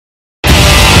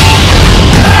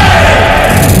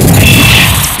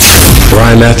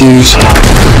Ryan Mathews,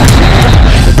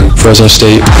 Fresno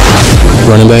State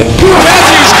running back.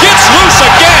 Mathews gets loose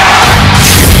again.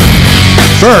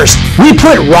 First, we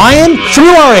put Ryan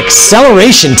through our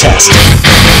acceleration test.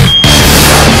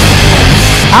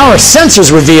 Our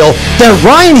sensors reveal that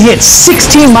Ryan hit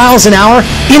 16 miles an hour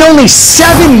in only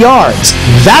 7 yards.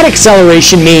 That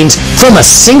acceleration means from a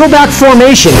single back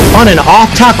formation on an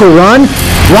off-tackle run,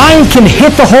 Ryan can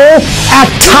hit the hole at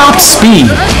top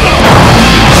speed.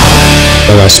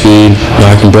 I got speed,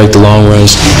 I can break the long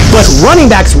runs. But running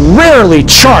backs rarely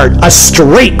chart a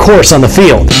straight course on the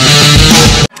field.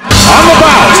 On the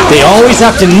bounce. They always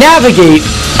have to navigate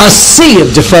a sea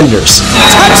of defenders.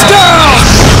 Touchdown!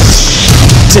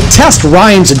 To test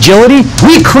Ryan's agility,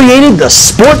 we created the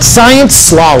Sports Science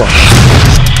Slalom.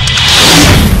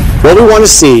 What we want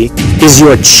to see is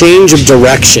your change of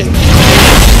direction.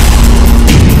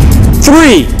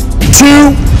 3,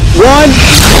 2,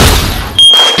 1.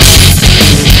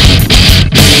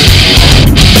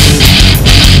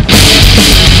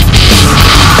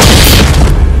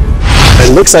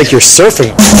 It looks like you're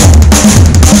surfing.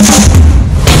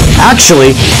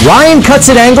 Actually, Ryan cuts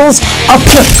at angles up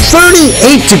to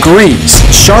 38 degrees,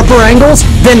 sharper angles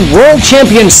than world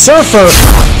champion surfer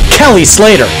Kelly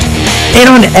Slater. And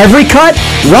on every cut,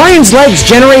 Ryan's legs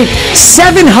generate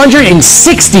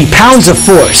 760 pounds of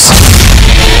force.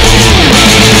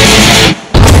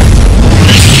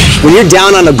 When you're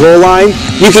down on a goal line,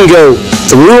 you can go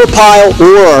through a pile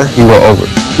or You go over.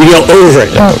 you go over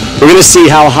it. We're going to see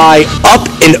how high up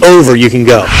and over you can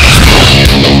go.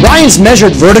 Ryan's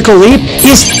measured vertical leap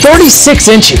is 36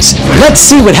 inches. Let's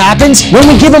see what happens when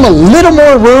we give him a little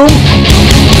more room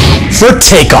for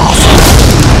takeoff.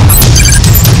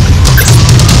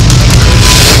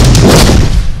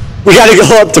 We got to go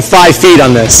up to 5 feet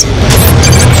on this.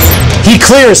 He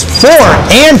clears 4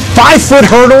 and 5 foot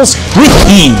hurdles with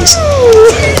ease.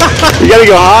 You got to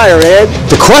go higher, man.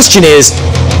 The question is,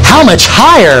 how much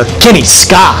higher can he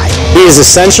sky? He is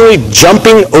essentially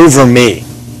jumping over me.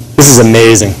 This is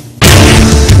amazing.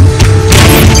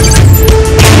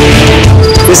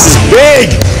 This is big.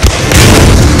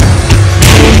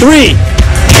 3,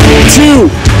 2,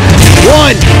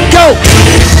 1, go!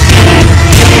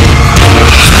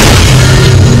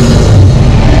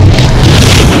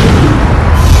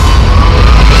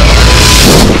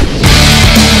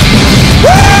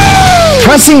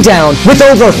 Pressing down with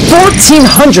over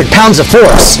 1,400 pounds of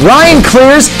force, Ryan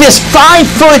clears this 5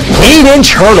 foot 8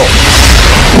 inch hurdle.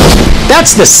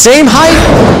 That's the same height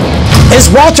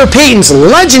as Walter Payton's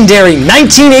legendary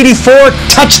 1984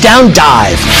 touchdown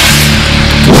dive.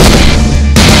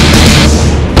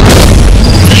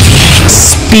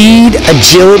 Speed,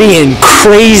 agility, and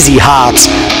crazy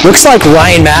hops. Looks like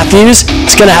Ryan Mathews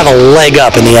is going to have a leg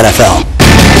up in the NFL.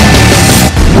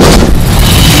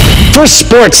 For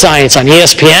Sports Science on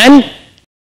ESPN,